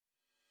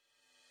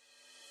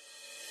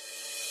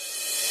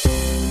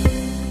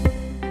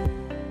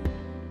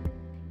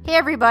Hey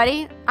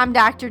everybody, I'm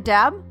Dr.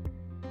 Deb,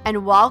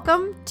 and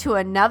welcome to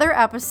another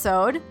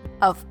episode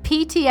of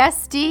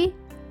PTSD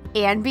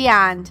and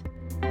Beyond.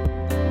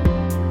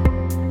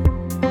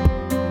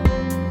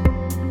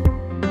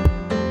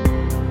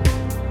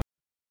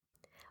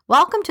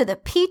 Welcome to the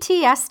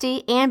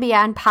PTSD and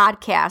Beyond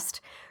podcast,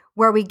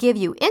 where we give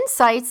you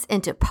insights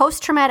into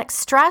post-traumatic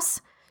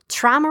stress,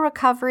 trauma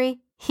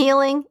recovery,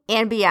 healing,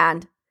 and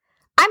beyond.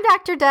 I'm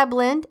Dr. Deb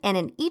Lind, and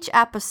in each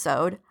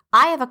episode,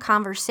 I have a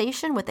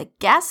conversation with a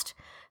guest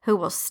who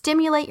will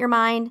stimulate your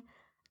mind,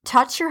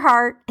 touch your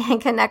heart,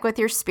 and connect with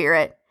your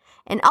spirit,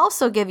 and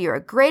also give you a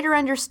greater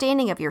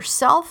understanding of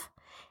yourself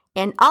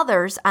and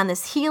others on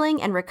this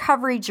healing and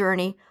recovery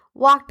journey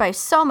walked by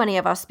so many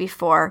of us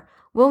before,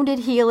 wounded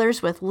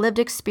healers with lived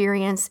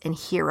experience and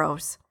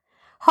heroes.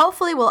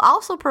 Hopefully, we'll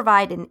also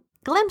provide a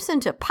glimpse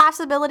into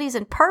possibilities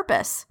and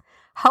purpose,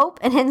 hope,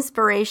 and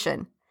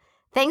inspiration.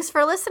 Thanks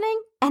for listening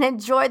and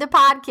enjoy the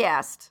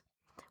podcast.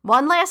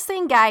 One last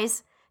thing,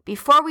 guys,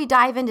 before we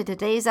dive into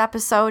today's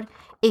episode,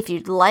 if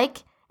you'd like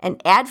an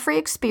ad-free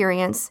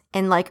experience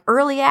and like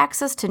early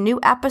access to new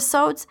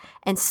episodes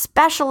and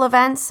special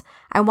events,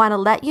 I want to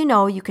let you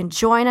know you can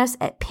join us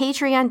at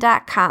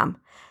patreon.com.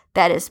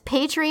 That is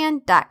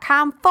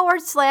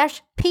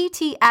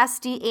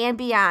patreon.com/PTSD and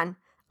Beyond.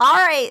 All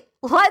right,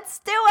 let's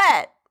do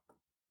it.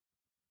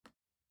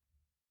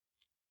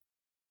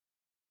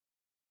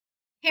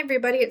 Hey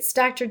everybody, it's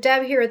Dr.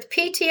 Deb here with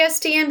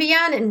PTSD and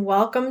Beyond, and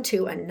welcome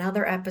to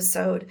another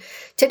episode.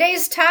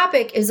 Today's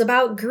topic is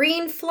about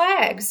green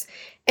flags.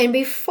 And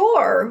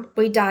before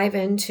we dive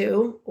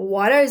into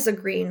what is a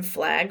green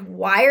flag,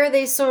 why are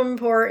they so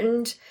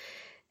important,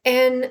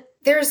 and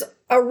there's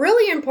a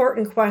really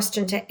important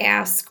question to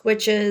ask,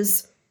 which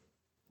is,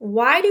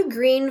 why do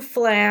green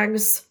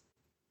flags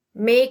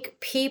make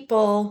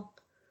people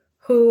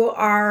who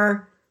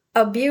are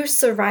abuse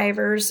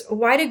survivors,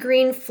 why do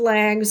green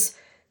flags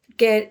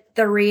get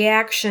the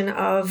reaction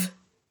of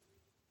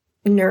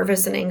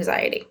nervous and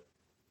anxiety?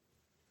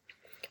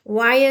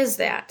 Why is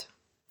that?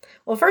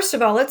 Well, first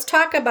of all, let's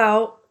talk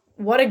about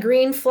what a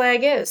green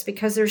flag is,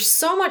 because there's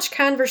so much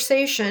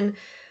conversation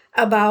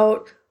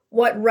about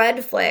what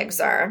red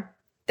flags are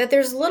that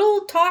there's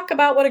little talk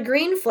about what a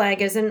green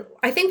flag is. And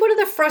I think one of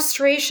the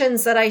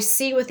frustrations that I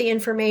see with the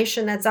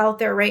information that's out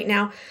there right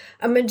now,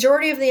 a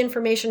majority of the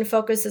information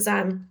focuses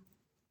on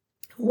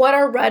what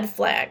are red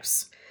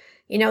flags.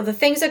 You know, the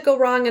things that go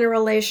wrong in a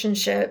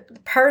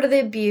relationship, part of the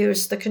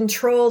abuse, the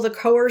control, the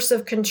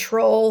coercive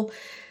control,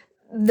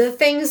 the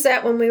things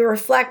that when we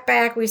reflect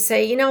back, we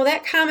say, you know,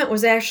 that comment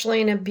was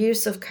actually an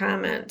abusive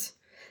comment.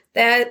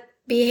 That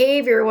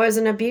behavior was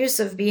an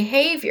abusive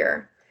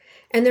behavior.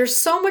 And there's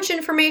so much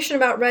information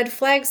about red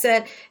flags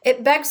that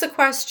it begs the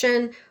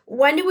question,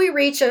 when do we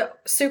reach a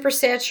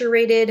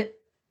supersaturation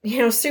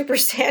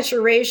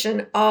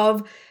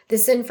of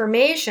this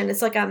information?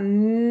 It's like a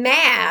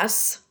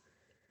mass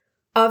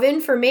of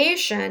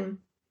information.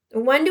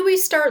 When do we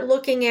start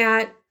looking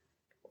at,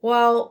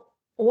 well,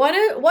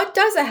 what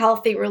does a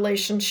healthy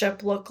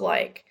relationship look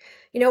like?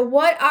 You know,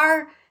 what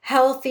are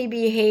healthy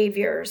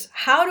behaviors?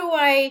 How do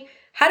I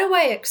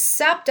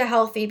accept a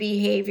healthy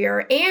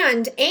behavior?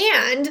 And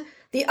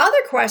the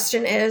other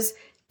question is,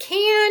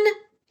 can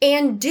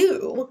and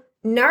do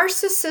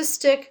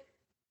narcissistic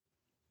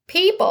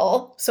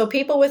people, so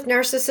people with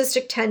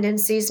narcissistic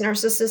tendencies,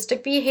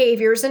 narcissistic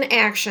behaviors and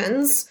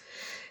actions,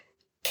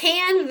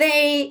 can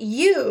they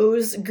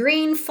use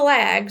green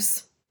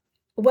flags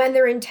when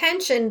their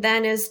intention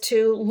then is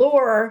to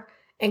lure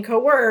and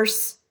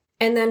coerce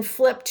and then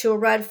flip to a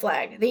red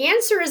flag? The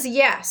answer is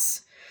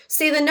yes.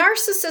 See, the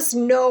narcissists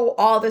know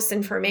all this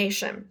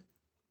information.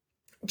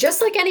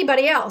 Just like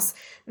anybody else,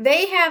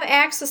 they have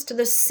access to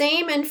the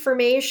same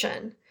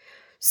information.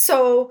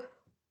 So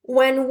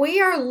when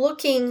we are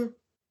looking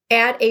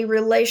at a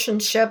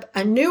relationship,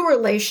 a new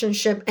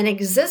relationship, an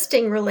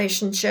existing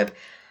relationship,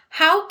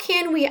 how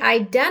can we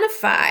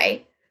identify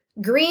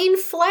green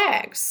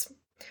flags?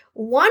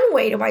 One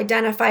way to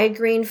identify a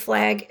green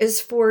flag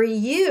is for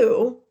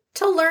you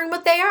to learn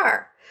what they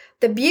are.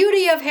 The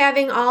beauty of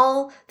having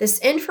all this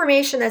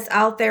information that's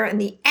out there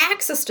and the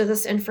access to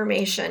this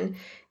information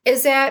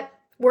is that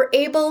we're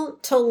able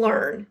to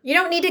learn. You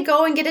don't need to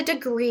go and get a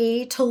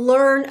degree to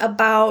learn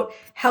about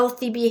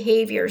healthy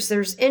behaviors.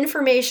 There's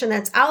information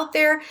that's out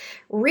there,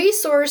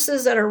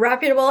 resources that are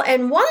reputable,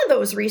 and one of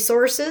those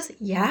resources,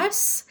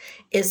 yes,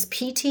 is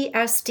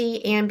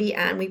PTSD and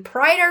Beyond. We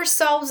pride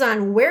ourselves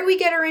on where we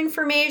get our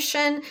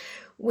information.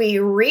 We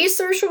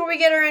research where we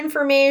get our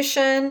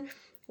information.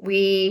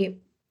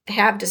 We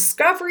have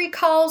discovery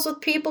calls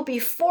with people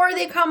before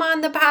they come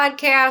on the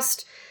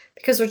podcast,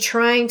 because we're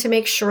trying to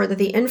make sure that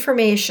the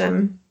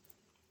information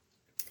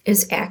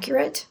is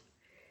accurate,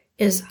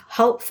 is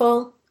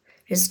helpful,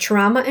 is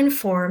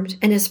trauma-informed,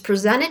 and is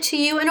presented to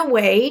you in a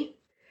way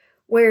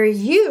where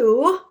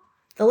you,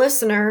 the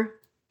listener,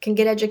 can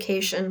get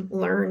education,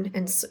 learn,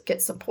 and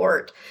get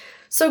support.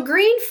 So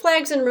green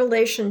flags in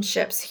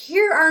relationships.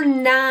 Here are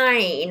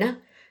 9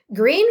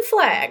 green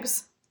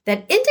flags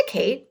that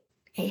indicate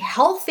a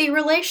healthy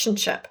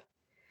relationship.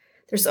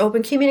 There's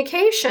open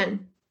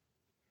communication.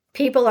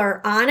 People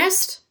are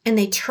honest and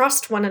they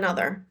trust one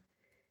another.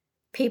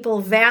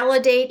 People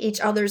validate each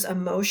other's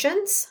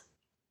emotions.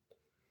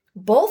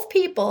 Both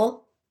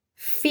people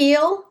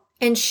feel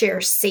and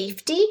share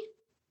safety.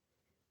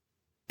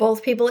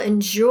 Both people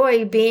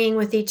enjoy being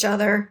with each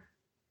other.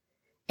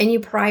 And you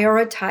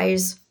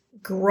prioritize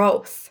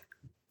growth.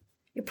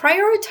 You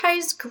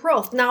prioritize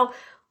growth. Now,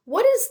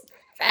 what does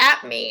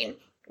that mean?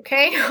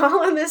 Okay,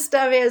 all of this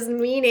stuff has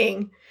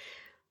meaning.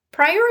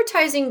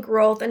 Prioritizing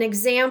growth, an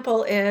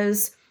example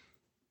is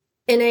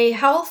in a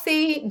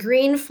healthy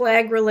green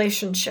flag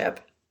relationship,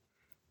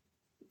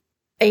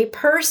 a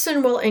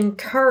person will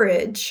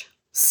encourage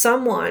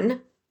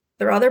someone,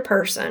 their other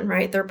person,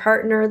 right? Their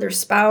partner, their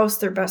spouse,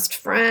 their best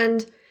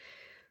friend,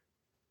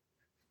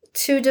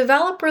 to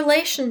develop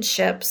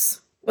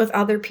relationships with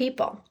other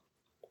people.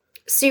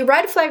 See,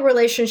 red flag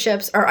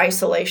relationships are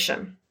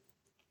isolation.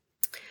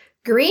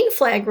 Green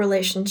flag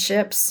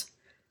relationships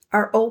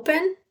are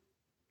open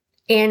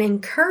and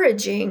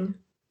encouraging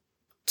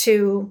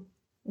to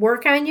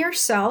work on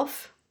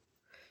yourself,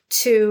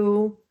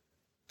 to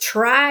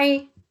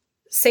try,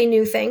 say,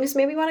 new things.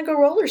 Maybe you want to go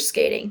roller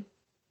skating.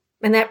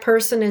 And that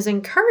person is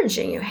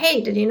encouraging you.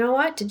 Hey, did you know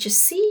what? Did you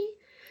see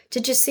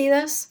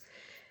this?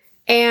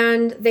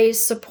 And they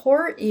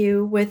support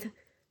you with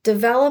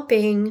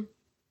developing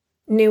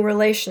new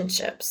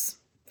relationships.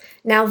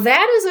 Now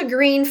that is a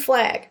green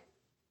flag.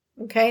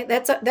 Okay,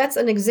 that's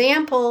an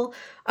example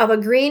of a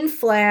green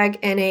flag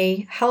in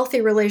a healthy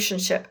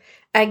relationship.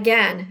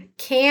 Again,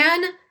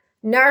 can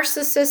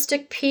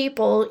narcissistic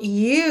people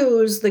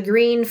use the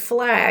green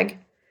flag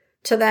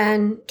to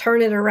then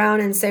turn it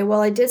around and say,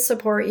 well, I did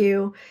support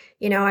you.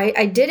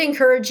 I did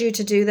encourage you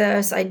to do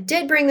this. I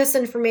did bring this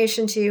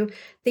information to you.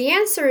 The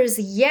answer is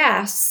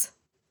yes.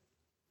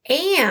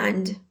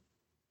 And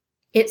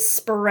it's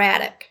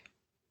sporadic.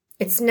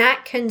 It's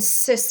not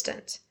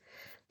consistent.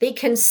 The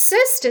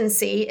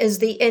consistency is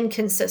the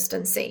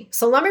inconsistency.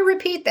 So let me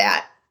repeat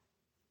that.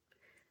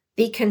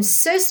 The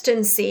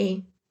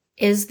consistency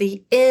is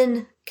the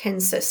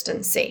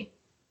inconsistency.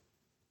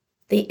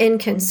 The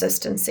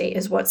inconsistency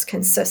is what's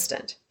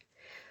consistent.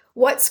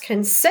 What's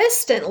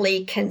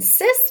consistently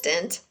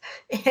consistent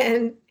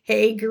in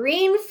a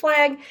green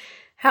flag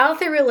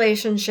healthy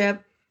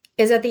relationship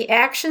is that the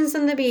actions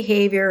and the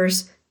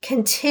behaviors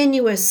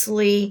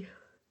continuously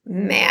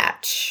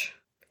match.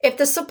 If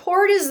the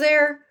support is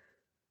there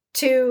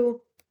to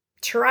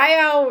try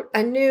out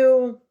a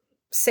new,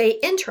 say,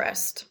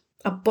 interest,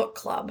 a book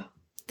club,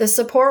 the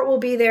support will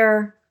be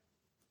there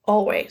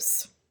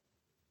always.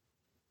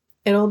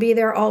 It'll be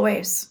there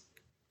always.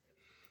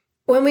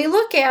 When we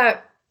look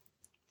at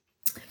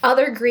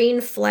other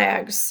green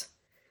flags,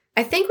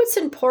 I think what's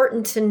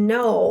important to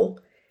know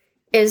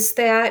is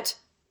that,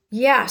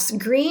 yes,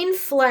 green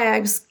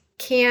flags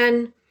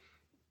can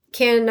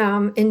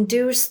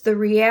induce the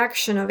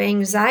reaction of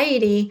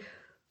anxiety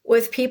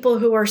with people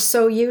who are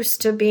so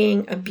used to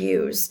being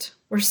abused.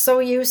 We're so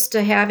used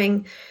to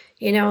having,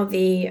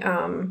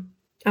 the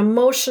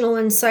emotional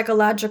and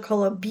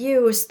psychological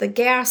abuse, the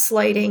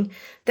gaslighting,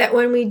 that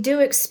when we do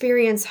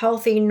experience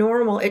healthy,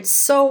 normal, it's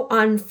so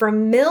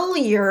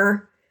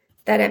unfamiliar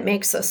that it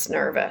makes us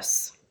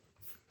nervous.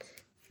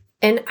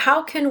 And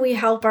how can we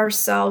help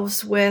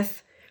ourselves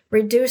with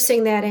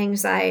reducing that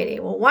anxiety?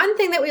 Well, one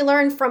thing that we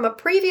learned from a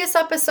previous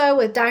episode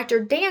with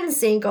Dr. Dan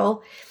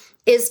Siegel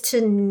is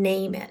to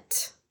name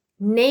it.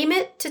 Name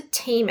it to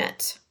tame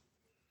it.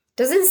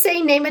 Doesn't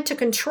say name it to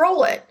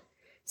control it. It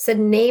said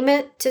name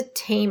it to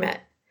tame it.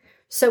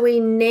 So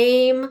we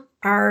name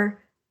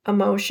our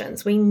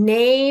emotions. We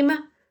name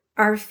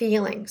our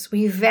feelings.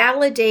 We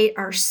validate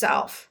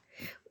ourselves.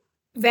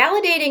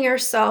 Validating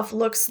ourselves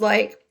looks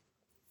like,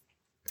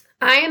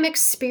 I am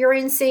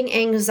experiencing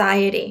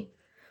anxiety.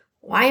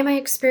 Why am I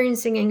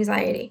experiencing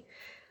anxiety?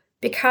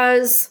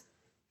 Because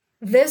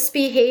this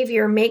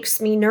behavior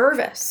makes me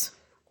nervous.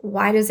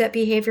 Why does that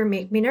behavior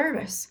make me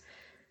nervous?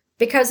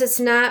 Because it's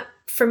not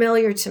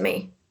familiar to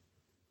me.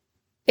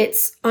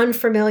 It's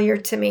unfamiliar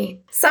to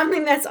me.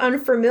 Something that's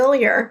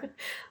unfamiliar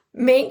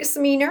makes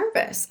me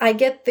nervous. I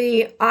get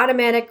the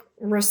automatic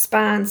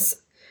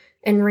response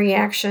and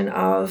reaction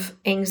of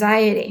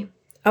anxiety.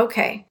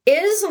 Okay,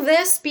 is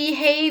this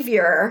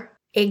behavior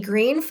a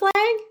green flag?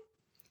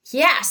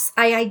 Yes,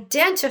 I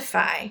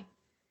identify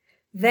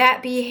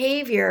that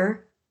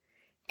behavior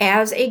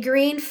as a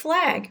green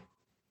flag.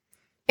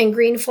 And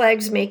green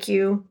flags make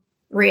you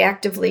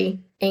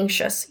reactively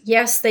anxious.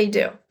 Yes, they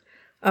do.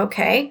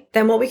 Okay,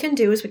 then what we can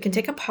do is we can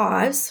take a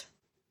pause.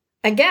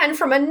 Again,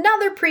 from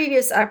another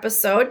previous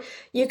episode,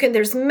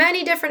 there's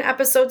many different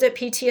episodes at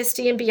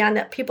PTSD and Beyond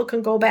that people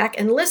can go back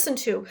and listen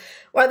to,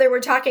 whether we're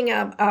talking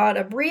about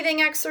a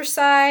breathing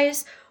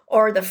exercise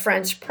or the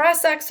French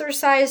press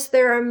exercise.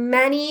 There are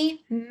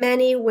many,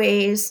 many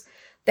ways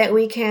that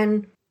we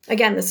can,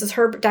 again, this is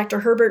Dr.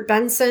 Herbert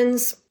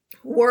Benson's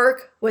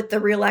work with the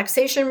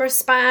relaxation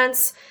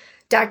response,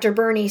 Dr.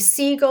 Bernie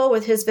Siegel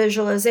with his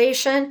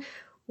visualization.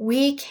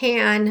 We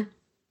can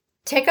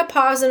take a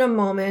pause in a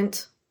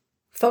moment,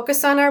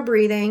 focus on our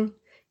breathing,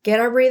 get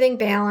our breathing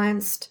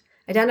balanced,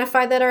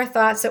 identify that our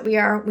thoughts that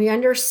we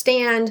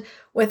understand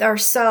with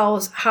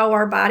ourselves how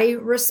our body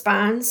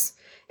responds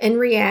and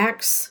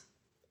reacts.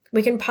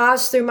 We can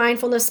pause through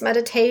mindfulness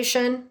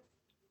meditation.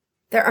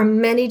 There are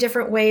many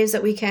different ways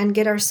that we can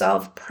get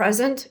ourselves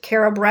present.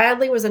 Kara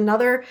Bradley was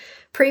another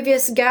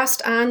previous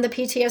guest on the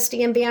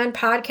PTSD and Beyond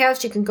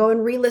podcast. You can go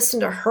and re-listen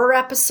to her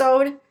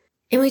episode.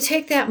 And we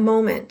take that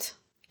moment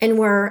and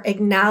we're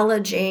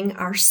acknowledging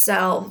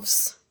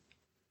ourselves.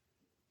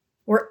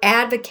 We're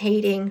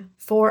advocating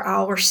for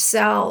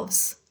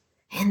ourselves.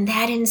 And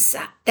that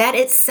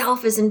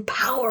itself is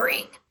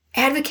empowering.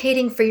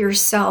 Advocating for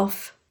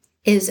yourself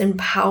is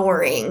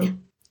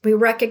empowering. We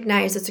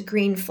recognize it's a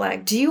green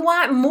flag. Do you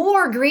want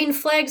more green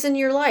flags in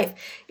your life?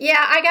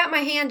 Yeah, I got my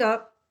hand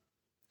up.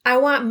 I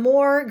want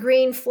more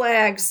green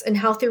flags in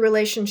healthy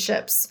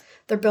relationships.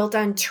 They're built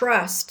on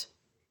trust,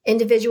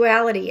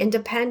 individuality,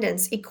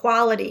 independence,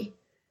 equality,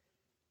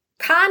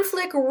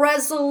 conflict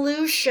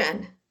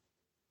resolution.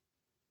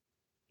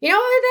 You know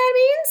what that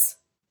means?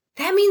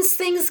 That means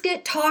things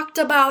get talked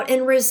about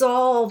and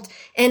resolved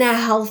in a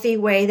healthy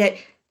way that,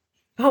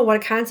 oh, what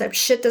a concept.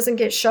 Shit doesn't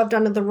get shoved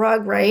under the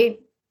rug, right?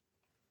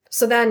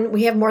 So then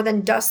we have more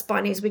than dust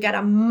bunnies. We got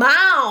a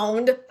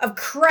mound of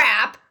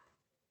crap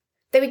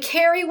that we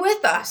carry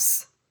with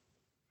us.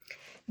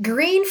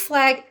 Green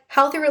flag,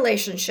 healthy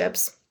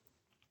relationships.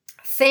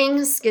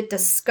 Things get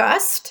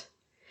discussed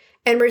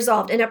and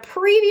resolved. In a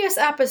previous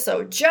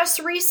episode, just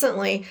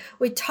recently,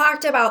 we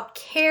talked about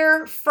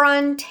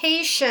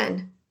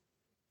carefrontation.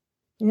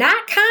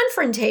 Not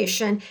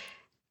confrontation,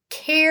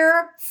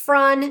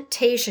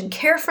 carefrontation.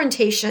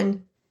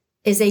 Carefrontation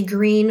is a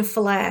green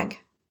flag.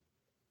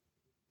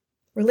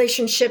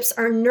 Relationships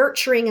are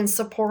nurturing and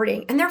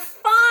supporting, and they're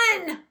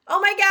fun.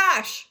 Oh my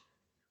gosh,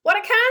 what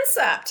a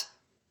concept.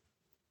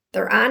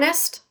 They're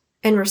honest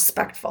and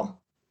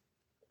respectful.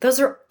 Those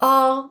are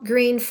all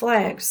green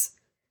flags.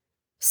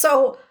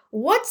 So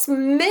what's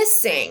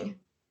missing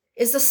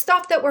is the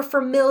stuff that we're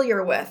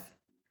familiar with.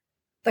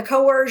 The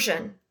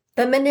coercion,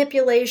 the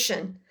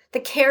manipulation, the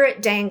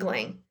carrot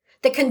dangling,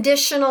 the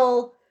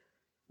conditional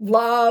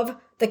love,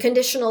 the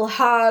conditional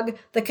hug,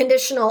 the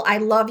conditional I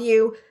love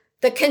you,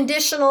 the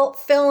conditional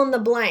fill in the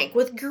blank.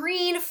 With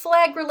green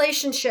flag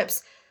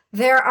relationships,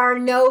 there are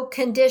no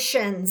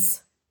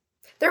conditions.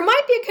 There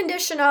might be a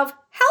condition of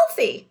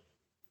healthy.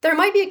 There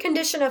might be a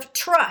condition of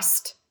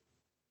trust.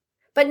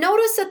 But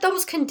notice that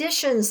those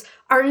conditions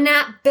are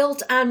not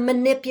built on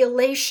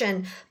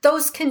manipulation.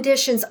 Those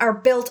conditions are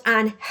built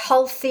on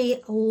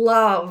healthy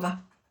love.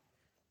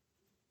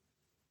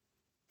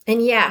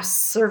 And yes,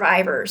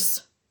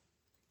 survivors.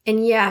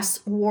 And yes,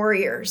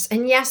 warriors.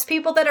 And yes,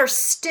 people that are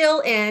still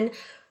in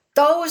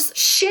those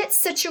shit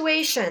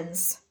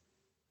situations.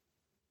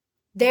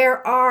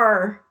 There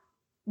are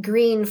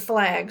green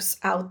flags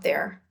out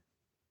there.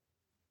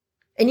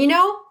 And you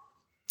know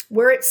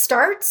where it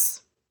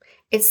starts?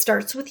 It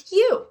starts with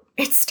you.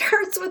 It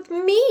starts with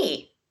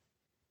me.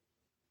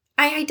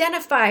 I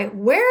identify,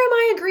 where am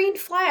I a green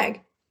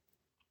flag?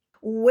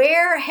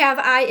 Where have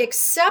I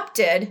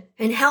accepted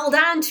and held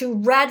on to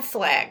red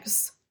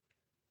flags?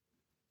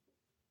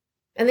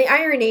 And the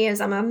irony is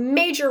I'm a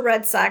major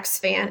Red Sox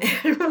fan,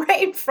 and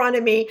right in front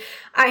of me,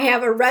 I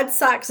have a Red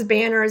Sox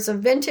banner. It's a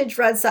vintage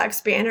Red Sox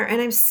banner,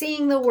 and I'm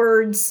seeing the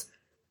words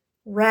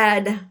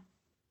red. And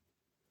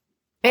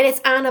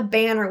it's on a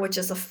banner, which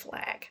is a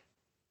flag.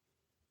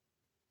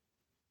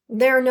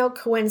 There are no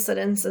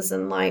coincidences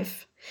in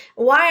life.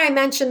 Why I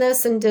mentioned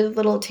this and did a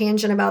little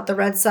tangent about the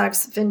Red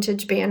Sox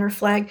vintage banner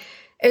flag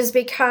is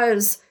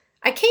because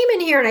I came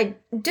in here and I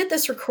did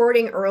this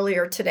recording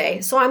earlier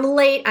today, so I'm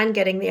late on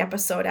getting the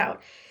episode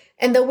out.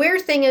 And the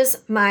weird thing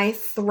is my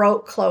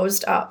throat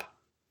closed up.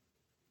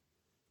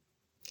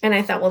 And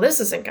I thought, well, this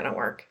isn't going to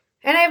work.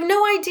 And I have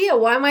no idea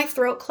why my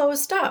throat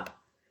closed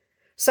up.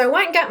 So I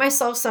went and got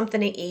myself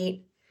something to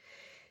eat.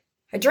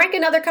 I drank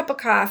another cup of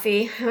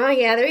coffee. Oh,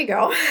 yeah, there you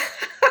go.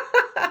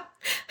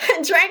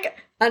 I drank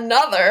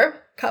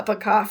another cup of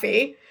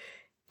coffee.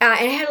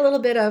 And it had a little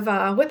bit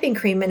of whipping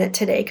cream in it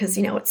today because,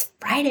 you know, it's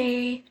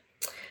Friday.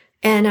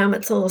 And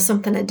it's a little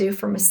something to do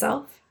for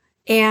myself.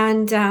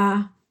 And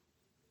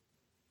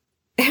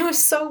it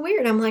was so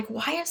weird. I'm like,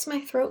 why is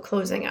my throat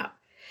closing up?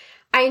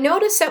 I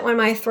notice that when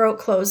my throat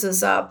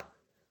closes up,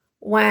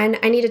 when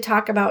I need to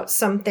talk about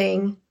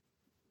something,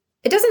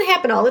 it doesn't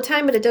happen all the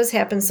time, but it does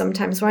happen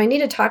sometimes when I need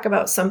to talk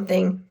about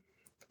something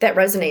that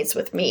resonates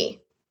with me.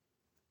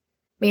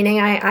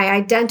 Meaning I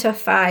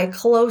identify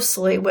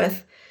closely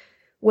with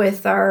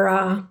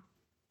our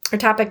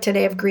topic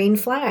today of green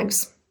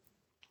flags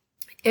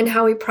and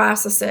how we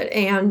process it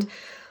and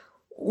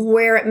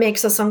where it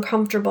makes us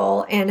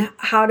uncomfortable and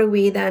how do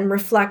we then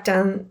reflect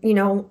on, you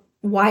know,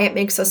 why it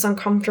makes us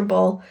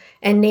uncomfortable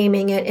and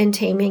naming it and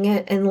taming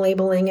it and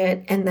labeling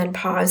it and then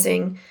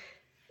pausing,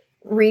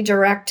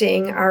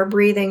 redirecting our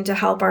breathing to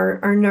help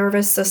our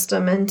nervous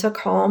system and to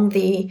calm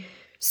the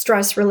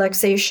stress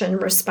relaxation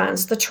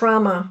response, the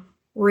trauma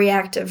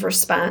reactive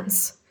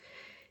response.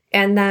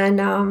 And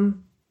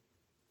then,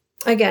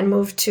 again,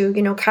 move to,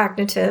 you know,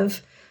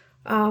 cognitive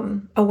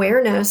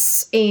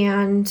awareness,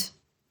 and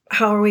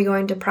how are we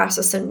going to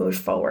process and move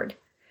forward?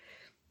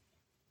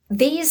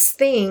 These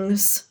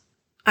things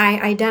I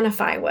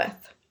identify with.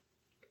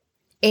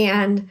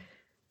 And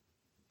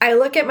I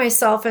look at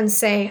myself and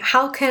say,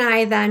 how can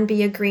I then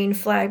be a green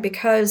flag?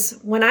 Because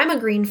when I'm a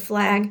green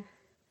flag,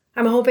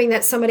 I'm hoping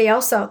that somebody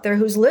else out there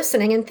who's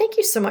listening, and thank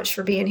you so much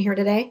for being here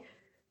today.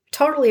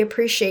 Totally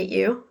appreciate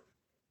you.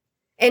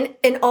 And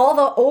in all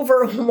the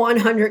over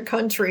 100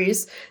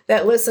 countries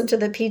that listen to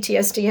the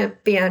PTSD and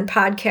Beyond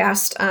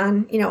podcast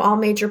on, all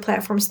major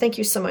platforms, thank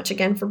you so much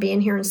again for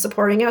being here and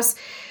supporting us.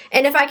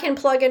 And if I can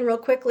plug in real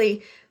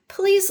quickly,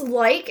 please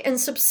like and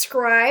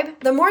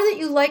subscribe. The more that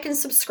you like and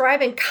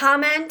subscribe and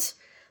comment,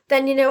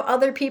 then,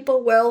 other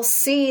people will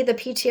see the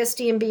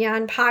PTSD and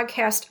Beyond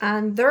podcast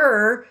on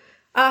their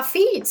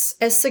feeds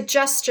as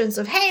suggestions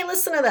of, hey,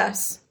 listen to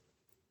this.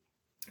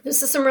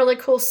 This is some really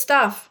cool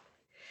stuff.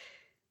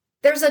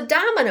 There's a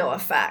domino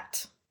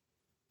effect.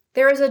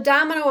 There is a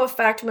domino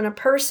effect when a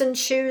person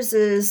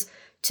chooses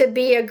to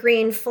be a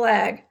green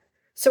flag.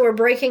 So we're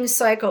breaking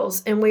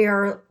cycles, and we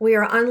are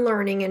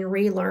unlearning and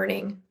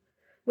relearning.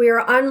 We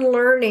are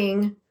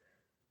unlearning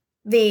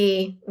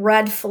the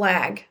red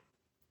flag,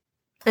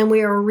 and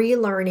we are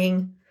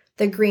relearning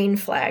the green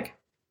flag.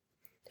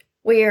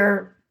 We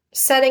are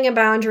setting a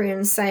boundary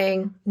and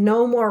saying,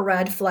 no more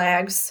red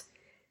flags.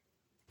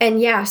 And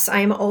yes,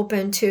 I'm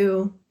open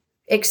to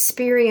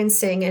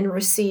experiencing and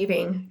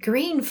receiving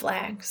green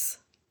flags.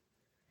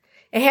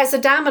 It has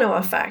a domino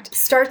effect. It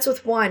starts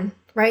with one,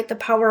 right? The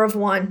power of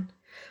one.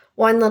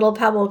 One little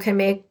pebble can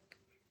make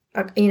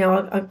a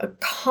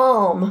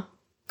calm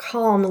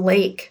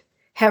lake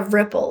have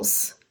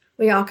ripples.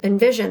 We all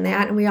envision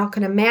that, and we all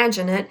can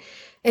imagine it,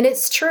 and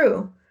it's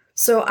true.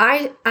 So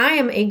I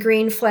am a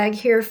green flag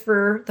here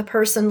for the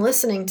person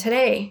listening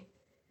today,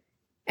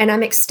 and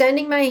I'm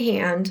extending my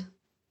hand,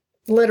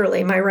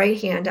 literally my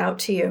right hand, out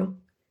to you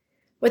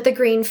with the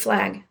green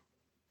flag.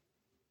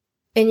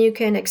 And you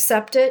can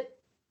accept it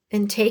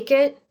and take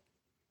it,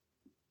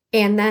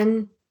 and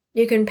then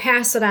you can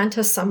pass it on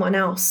to someone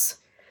else.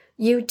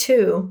 You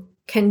too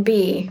can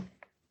be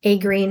a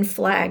green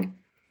flag.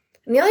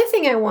 And the other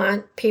thing I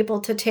want people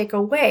to take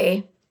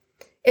away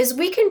is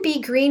we can be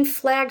green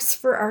flags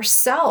for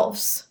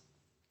ourselves.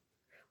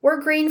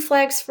 We're green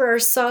flags for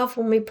ourselves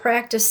when we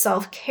practice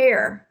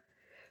self-care,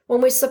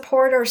 when we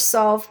support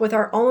ourselves with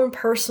our own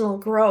personal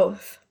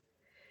growth,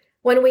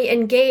 when we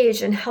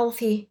engage in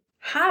healthy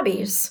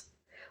hobbies,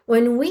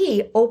 when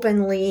we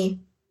openly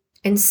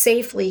and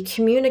safely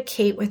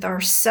communicate with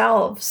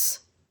ourselves,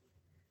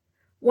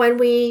 when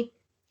we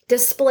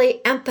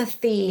display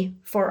empathy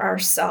for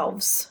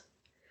ourselves,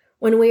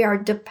 when we are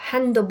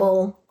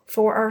dependable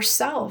for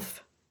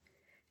ourselves,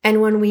 and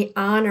when we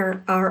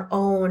honor our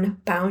own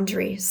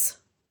boundaries.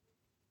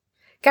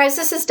 Guys,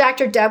 this is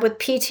Dr. Deb with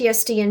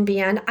PTSD and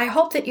Beyond. I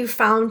hope that you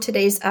found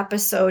today's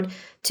episode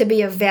to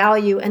be of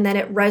value and that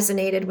it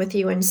resonated with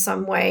you in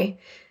some way.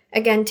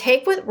 Again,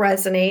 take what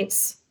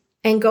resonates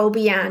and go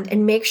beyond,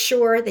 and make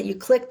sure that you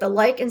click the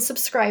like and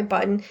subscribe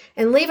button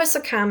and leave us a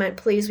comment,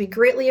 please. We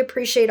greatly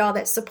appreciate all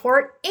that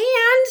support.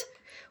 And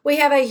we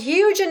have a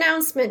huge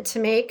announcement to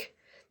make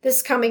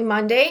this coming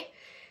Monday.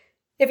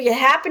 If you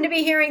happen to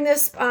be hearing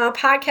this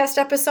podcast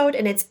episode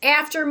and it's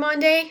after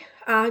Monday,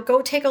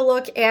 go take a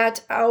look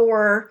at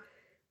our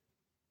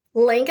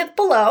link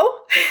below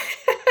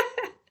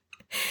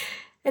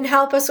and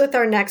help us with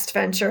our next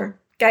venture.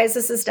 Guys,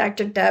 this is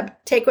Dr. Deb.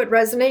 Take what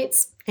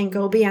resonates and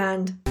go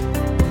beyond.